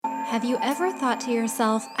Have you ever thought to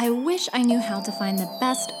yourself, I wish I knew how to find the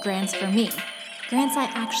best grants for me? Grants I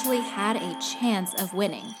actually had a chance of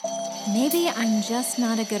winning. Maybe I'm just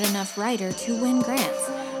not a good enough writer to win grants.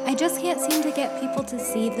 I just can't seem to get people to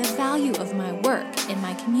see the value of my work in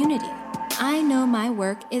my community. I know my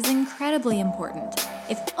work is incredibly important.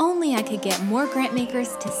 If only I could get more grant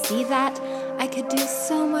makers to see that, I could do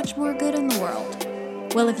so much more good in the world.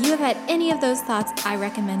 Well, if you have had any of those thoughts, I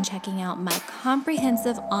recommend checking out my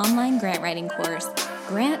comprehensive online grant writing course,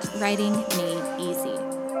 Grant Writing Made Easy.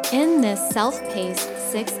 In this self-paced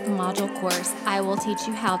 6-module course, I will teach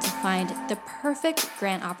you how to find the perfect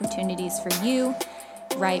grant opportunities for you,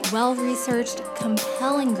 write well-researched,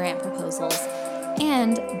 compelling grant proposals,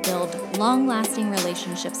 and build long-lasting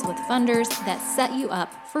relationships with funders that set you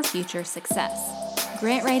up for future success.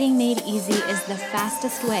 Grant Writing Made Easy is the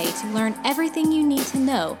fastest way to learn everything you need to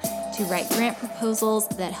know to write grant proposals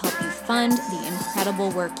that help you fund the incredible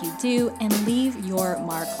work you do and leave your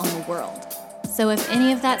mark on the world. So if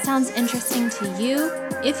any of that sounds interesting to you,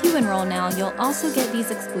 if you enroll now, you'll also get these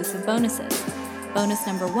exclusive bonuses. Bonus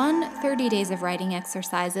number 1, 30 days of writing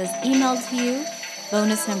exercises emailed to you.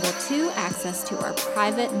 Bonus number 2, access to our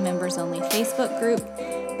private members-only Facebook group.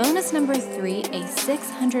 Bonus number 3, a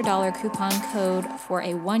 $600 coupon code for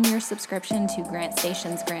a 1-year subscription to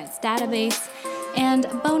GrantStation's grants database. And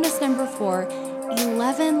bonus number 4,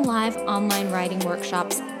 11 live online writing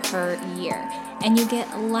workshops per year. And you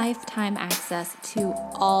get lifetime access to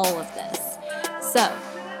all of this. So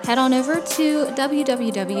head on over to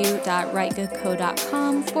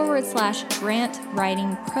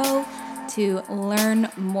www.writegoodco.com/grantwritingpro to learn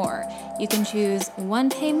more. You can choose one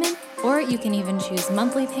payment or you can even choose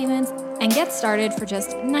monthly payments and get started for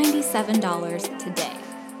just $97 today.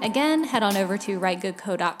 Again, head on over to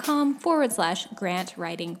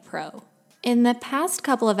writegoodco.com/grantwritingpro. In the past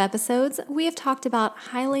couple of episodes, we have talked about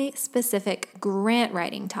highly specific grant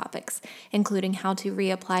writing topics, including how to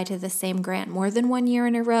reapply to the same grant more than 1 year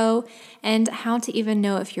in a row, and how to even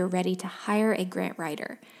know if you're ready to hire a grant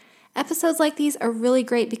writer. Episodes like these are really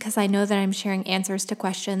great because I know that I'm sharing answers to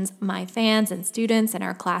questions my fans and students in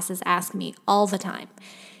our classes ask me all the time.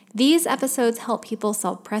 These episodes help people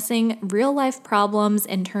solve pressing, real-life problems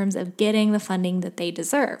in terms of getting the funding that they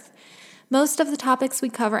deserve. Most of the topics we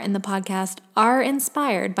cover in the podcast are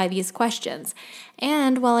inspired by these questions.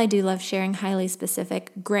 And while I do love sharing highly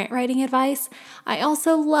specific grant writing advice, I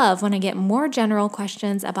also love when I get more general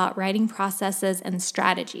questions about writing processes and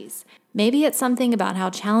strategies. Maybe it's something about how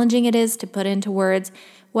challenging it is to put into words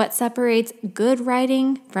what separates good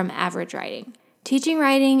writing from average writing. Teaching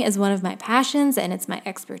writing is one of my passions and it's my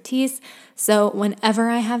expertise, so whenever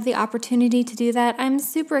I have the opportunity to do that, I'm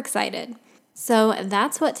super excited. So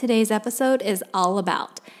that's what today's episode is all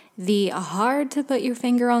about, the hard to put your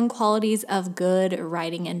finger on qualities of good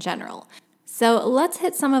writing in general. So let's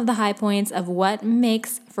hit some of the high points of what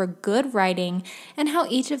makes for good writing and how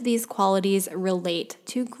each of these qualities relate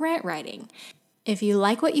to grant writing. If you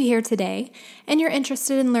like what you hear today and you're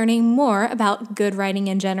interested in learning more about good writing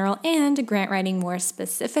in general and grant writing more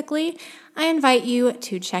specifically, I invite you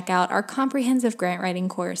to check out our comprehensive grant writing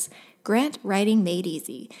course, Grant Writing Made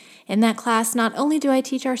Easy. In that class, not only do I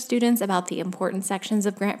teach our students about the important sections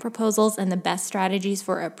of grant proposals and the best strategies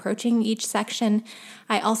for approaching each section,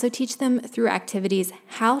 I also teach them through activities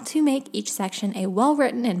how to make each section a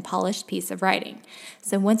well-written and polished piece of writing.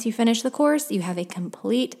 So once you finish the course, you have a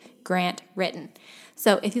complete grant written.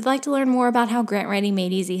 So if you'd like to learn more about how Grant Writing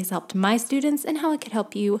Made Easy has helped my students and how it could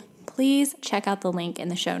help you, please check out the link in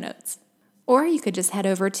the show notes. Or you could just head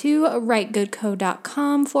over to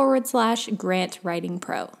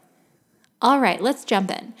writegoodco.com/grantwritingpro. All right, let's jump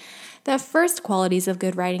in. The first qualities of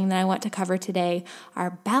good writing that I want to cover today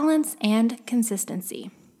are balance and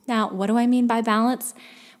consistency. Now, what do I mean by balance?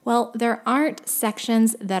 Well, there aren't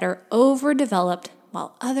sections that are overdeveloped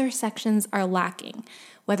while other sections are lacking,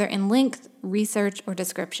 whether in length, research, or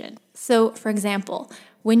description. So, for example,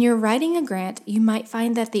 when you're writing a grant, you might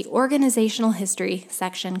find that the organizational history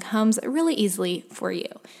section comes really easily for you.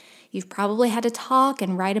 You've probably had to talk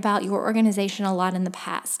and write about your organization a lot in the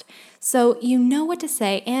past, so you know what to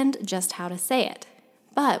say and just how to say it.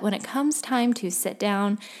 But when it comes time to sit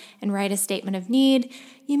down and write a statement of need,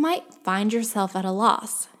 you might find yourself at a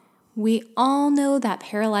loss. We all know that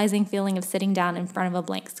paralyzing feeling of sitting down in front of a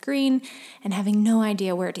blank screen and having no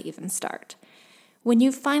idea where to even start. When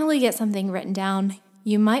you finally get something written down,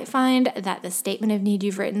 you might find that the statement of need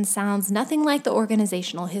you've written sounds nothing like the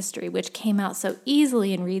organizational history, which came out so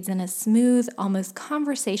easily and reads in a smooth, almost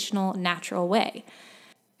conversational, natural way.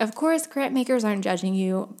 Of course, grant makers aren't judging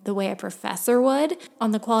you the way a professor would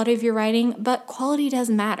on the quality of your writing, but quality does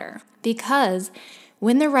matter because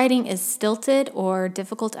When the writing is stilted or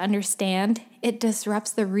difficult to understand, it disrupts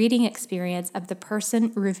the reading experience of the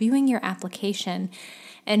person reviewing your application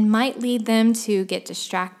and might lead them to get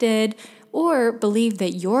distracted or believe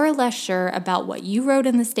that you're less sure about what you wrote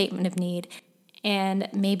in the statement of need, and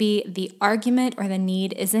maybe the argument or the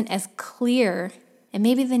need isn't as clear, and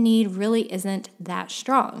maybe the need really isn't that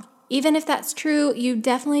strong. Even if that's true, you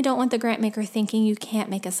definitely don't want the grant maker thinking you can't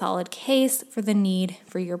make a solid case for the need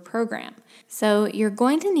for your program. So you're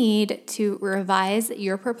going to need to revise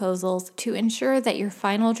your proposals to ensure that your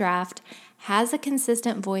final draft has a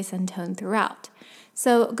consistent voice and tone throughout.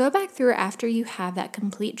 So go back through after you have that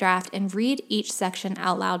complete draft and read each section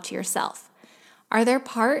out loud to yourself. Are there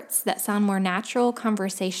parts that sound more natural,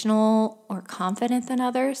 conversational, or confident than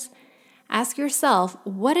others? Ask yourself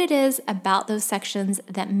what it is about those sections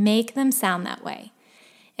that make them sound that way.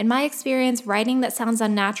 In my experience, writing that sounds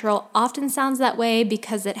unnatural often sounds that way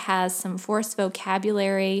because it has some forced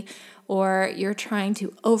vocabulary, or you're trying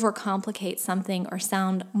to overcomplicate something or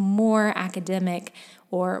sound more academic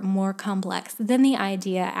or more complex than the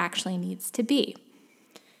idea actually needs to be.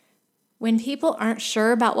 When people aren't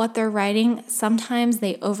sure about what they're writing, sometimes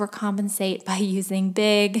they overcompensate by using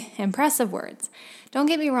big, impressive words. Don't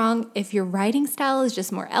get me wrong, if your writing style is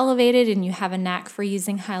just more elevated and you have a knack for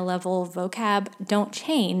using high-level vocab, don't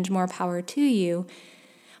change, more power to you.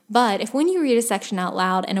 But if when you read a section out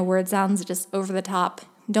loud and a word sounds just over the top,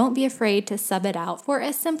 don't be afraid to sub it out for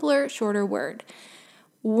a simpler, shorter word.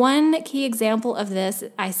 One key example of this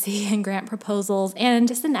I see in grant proposals and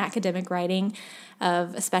just in academic writing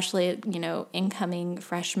of especially, incoming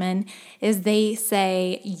freshmen is they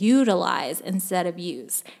say utilize instead of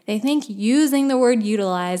use. They think using the word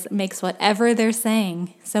utilize makes whatever they're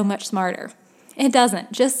saying so much smarter. It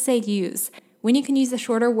doesn't. Just say use. When you can use a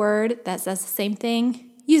shorter word that says the same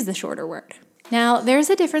thing, use the shorter word. Now,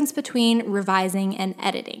 there's a difference between revising and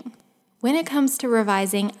editing. When it comes to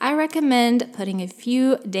revising, I recommend putting a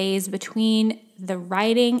few days between the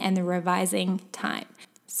writing and the revising time.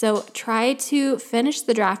 So try to finish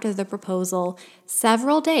the draft of the proposal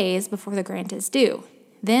several days before the grant is due.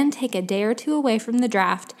 Then take a day or two away from the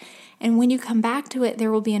draft, and when you come back to it,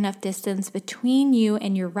 there will be enough distance between you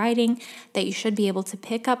and your writing that you should be able to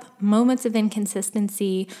pick up moments of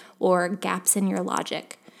inconsistency or gaps in your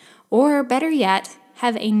logic. Or better yet,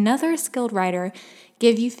 have another skilled writer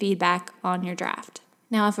give you feedback on your draft.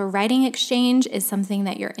 Now, if a writing exchange is something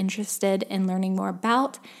that you're interested in learning more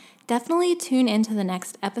about, definitely tune into the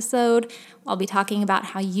next episode. I'll be talking about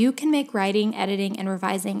how you can make writing, editing, and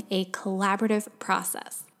revising a collaborative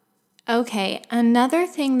process. Okay, another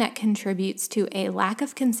thing that contributes to a lack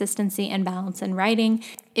of consistency and balance in writing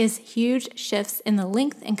is huge shifts in the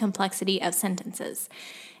length and complexity of sentences.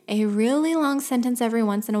 A really long sentence every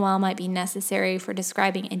once in a while might be necessary for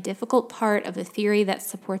describing a difficult part of the theory that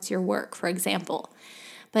supports your work, for example.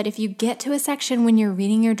 But if you get to a section when you're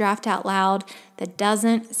reading your draft out loud that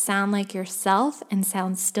doesn't sound like yourself and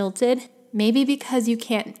sounds stilted, maybe because you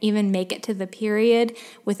can't even make it to the period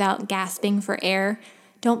without gasping for air,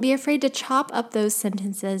 don't be afraid to chop up those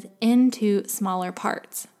sentences into smaller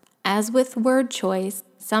parts. As with word choice,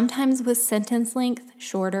 sometimes with sentence length,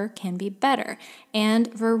 shorter can be better,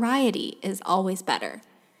 and variety is always better.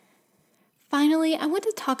 Finally, I want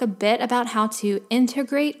to talk a bit about how to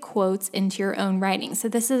integrate quotes into your own writing. So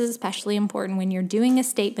this is especially important when you're doing a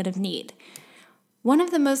statement of need. One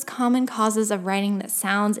of the most common causes of writing that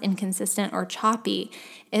sounds inconsistent or choppy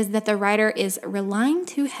is that the writer is relying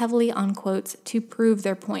too heavily on quotes to prove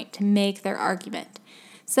their point, to make their argument.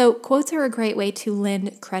 So quotes are a great way to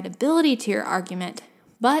lend credibility to your argument,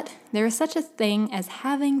 but there is such a thing as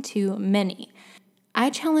having too many. I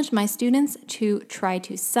challenge my students to try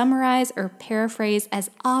to summarize or paraphrase as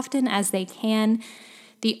often as they can.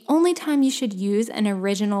 The only time you should use an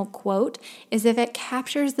original quote is if it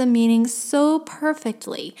captures the meaning so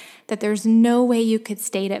perfectly that there's no way you could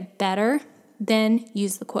state it better, then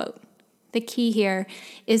use the quote. The key here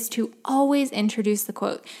is to always introduce the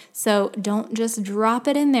quote, so don't just drop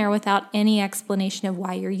it in there without any explanation of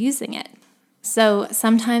why you're using it. So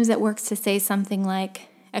sometimes it works to say something like,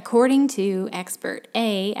 according to expert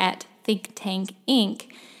A at Think Tank Inc.,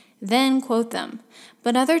 then quote them.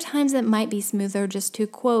 But other times it might be smoother just to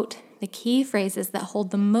quote the key phrases that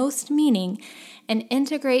hold the most meaning and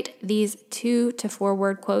integrate these 2 to 4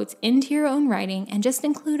 word quotes into your own writing and just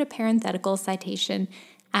include a parenthetical citation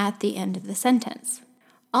at the end of the sentence.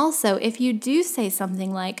 Also, if you do say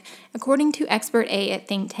something like, according to expert A at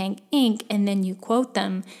Think Tank Inc., and then you quote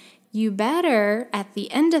them, you better, at the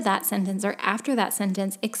end of that sentence or after that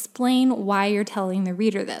sentence, explain why you're telling the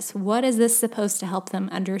reader this. What is this supposed to help them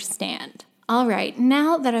understand? All right,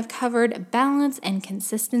 now that I've covered balance and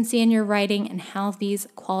consistency in your writing and how these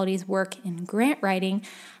qualities work in grant writing,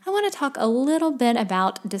 I want to talk a little bit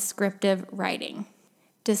about descriptive writing.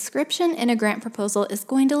 Description in a grant proposal is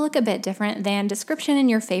going to look a bit different than description in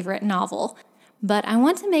your favorite novel, but I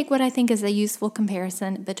want to make what I think is a useful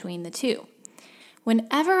comparison between the two.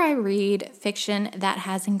 Whenever I read fiction that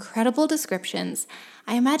has incredible descriptions,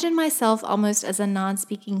 I imagine myself almost as a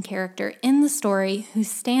non-speaking character in the story who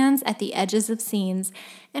stands at the edges of scenes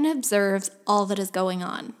and observes all that is going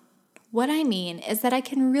on. What I mean is that I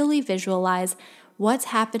can really visualize what's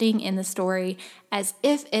happening in the story as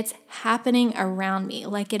if it's happening around me,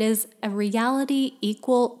 like it is a reality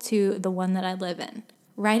equal to the one that I live in.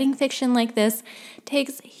 Writing fiction like this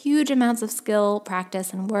takes huge amounts of skill,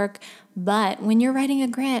 practice, and work, but when you're writing a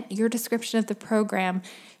grant, your description of the program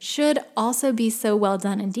should also be so well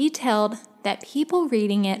done and detailed that people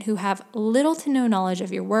reading it who have little to no knowledge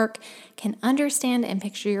of your work can understand and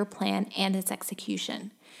picture your plan and its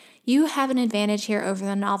execution. You have an advantage here over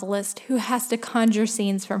the novelist who has to conjure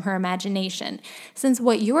scenes from her imagination, since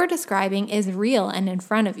what you're describing is real and in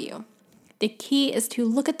front of you. The key is to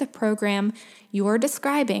look at the program you're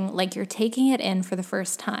describing like you're taking it in for the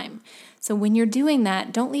first time. So when you're doing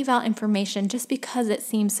that, don't leave out information just because it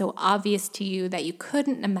seems so obvious to you that you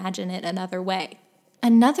couldn't imagine it another way.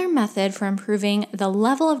 Another method for improving the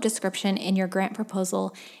level of description in your grant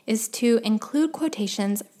proposal is to include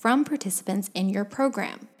quotations from participants in your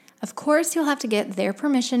program. Of course, you'll have to get their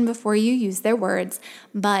permission before you use their words,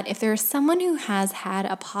 but if there is someone who has had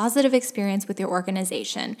a positive experience with your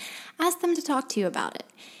organization, ask them to talk to you about it.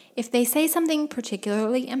 If they say something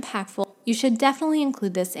particularly impactful, you should definitely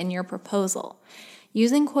include this in your proposal.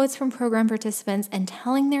 Using quotes from program participants and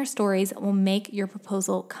telling their stories will make your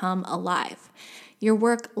proposal come alive. Your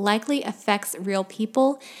work likely affects real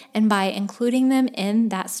people, and by including them in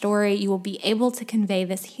that story, you will be able to convey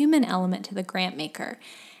this human element to the grant maker,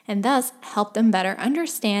 and thus help them better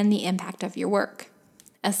understand the impact of your work.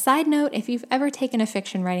 A side note, if you've ever taken a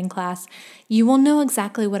fiction writing class, you will know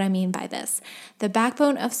exactly what I mean by this. The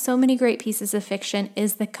backbone of so many great pieces of fiction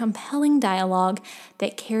is the compelling dialogue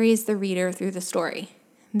that carries the reader through the story.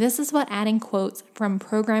 This is what adding quotes from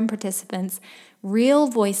program participants' real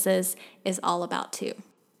voices is all about too.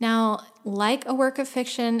 Now, like a work of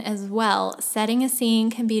fiction as well, setting a scene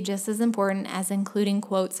can be just as important as including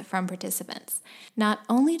quotes from participants. Not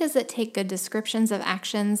only does it take good descriptions of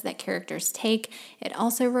actions that characters take, it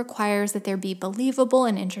also requires that there be believable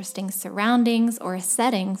and interesting surroundings or a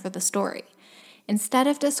setting for the story. Instead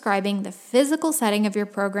of describing the physical setting of your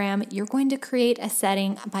program, you're going to create a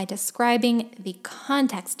setting by describing the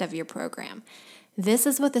context of your program. This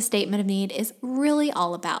is what the statement of need is really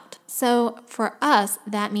all about. So for us,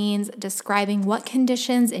 that means describing what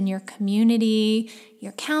conditions in your community,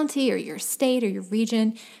 your county, or your state, or your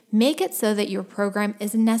region make it so that your program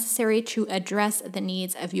is necessary to address the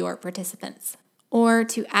needs of your participants or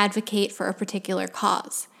to advocate for a particular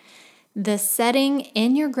cause. The setting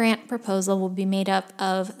in your grant proposal will be made up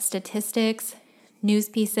of statistics, news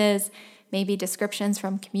pieces, maybe descriptions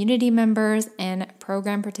from community members and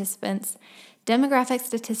program participants. Demographic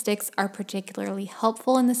statistics are particularly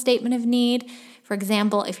helpful in the statement of need. For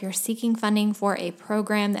example, if you're seeking funding for a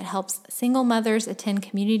program that helps single mothers attend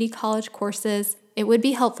community college courses, it would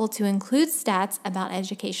be helpful to include stats about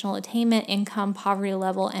educational attainment, income, poverty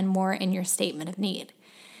level, and more in your statement of need.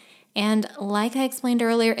 And like I explained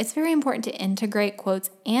earlier, it's very important to integrate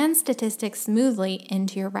quotes and statistics smoothly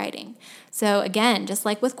into your writing. So again, just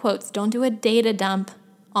like with quotes, don't do a data dump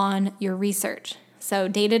on your research. So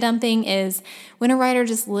data dumping is when a writer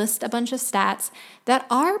just lists a bunch of stats that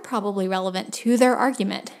are probably relevant to their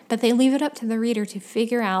argument, but they leave it up to the reader to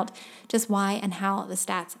figure out just why and how the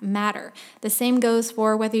stats matter. The same goes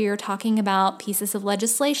for whether you're talking about pieces of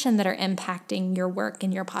legislation that are impacting your work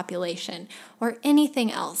and your population or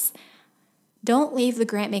anything else. Don't leave the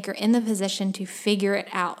grant maker in the position to figure it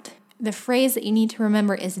out. The phrase that you need to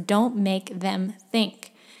remember is don't make them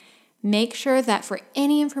think. Make sure that for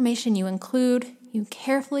any information you include, you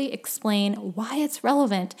carefully explain why it's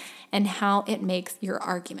relevant and how it makes your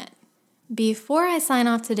argument. Before I sign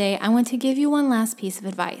off today, I want to give you one last piece of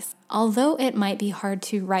advice. Although it might be hard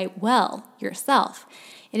to write well yourself,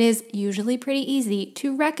 it is usually pretty easy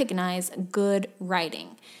to recognize good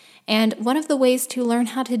writing. And one of the ways to learn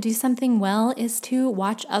how to do something well is to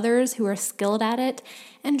watch others who are skilled at it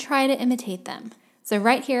and try to imitate them. So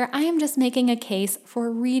right here, I am just making a case for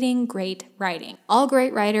reading great writing. All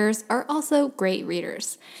great writers are also great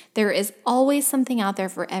readers. There is always something out there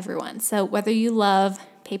for everyone. So whether you love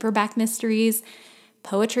paperback mysteries,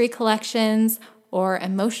 poetry collections, or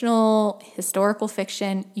emotional historical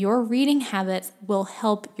fiction, your reading habits will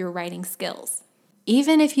help your writing skills.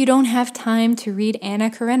 Even if you don't have time to read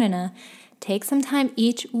Anna Karenina, take some time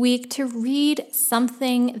each week to read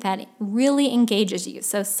something that really engages you.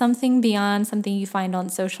 So something beyond something you find on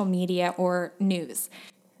social media or news.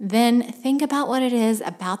 Then think about what it is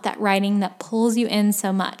about that writing that pulls you in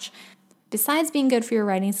so much. Besides being good for your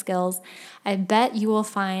writing skills, I bet you will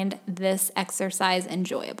find this exercise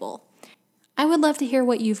enjoyable. I would love to hear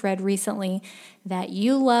what you've read recently that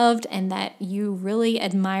you loved and that you really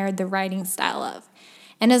admired the writing style of.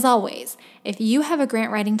 And as always, if you have a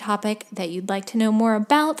grant writing topic that you'd like to know more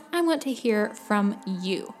about, I want to hear from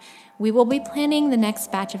you. We will be planning the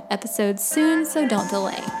next batch of episodes soon, so don't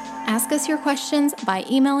delay. Ask us your questions by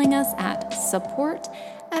emailing us at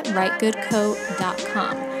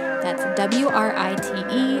support@writegoodco.com. That's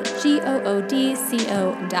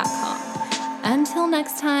WRITEGOODCO.com. Until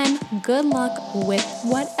next time, good luck with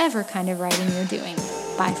whatever kind of writing you're doing.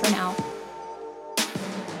 Bye for now.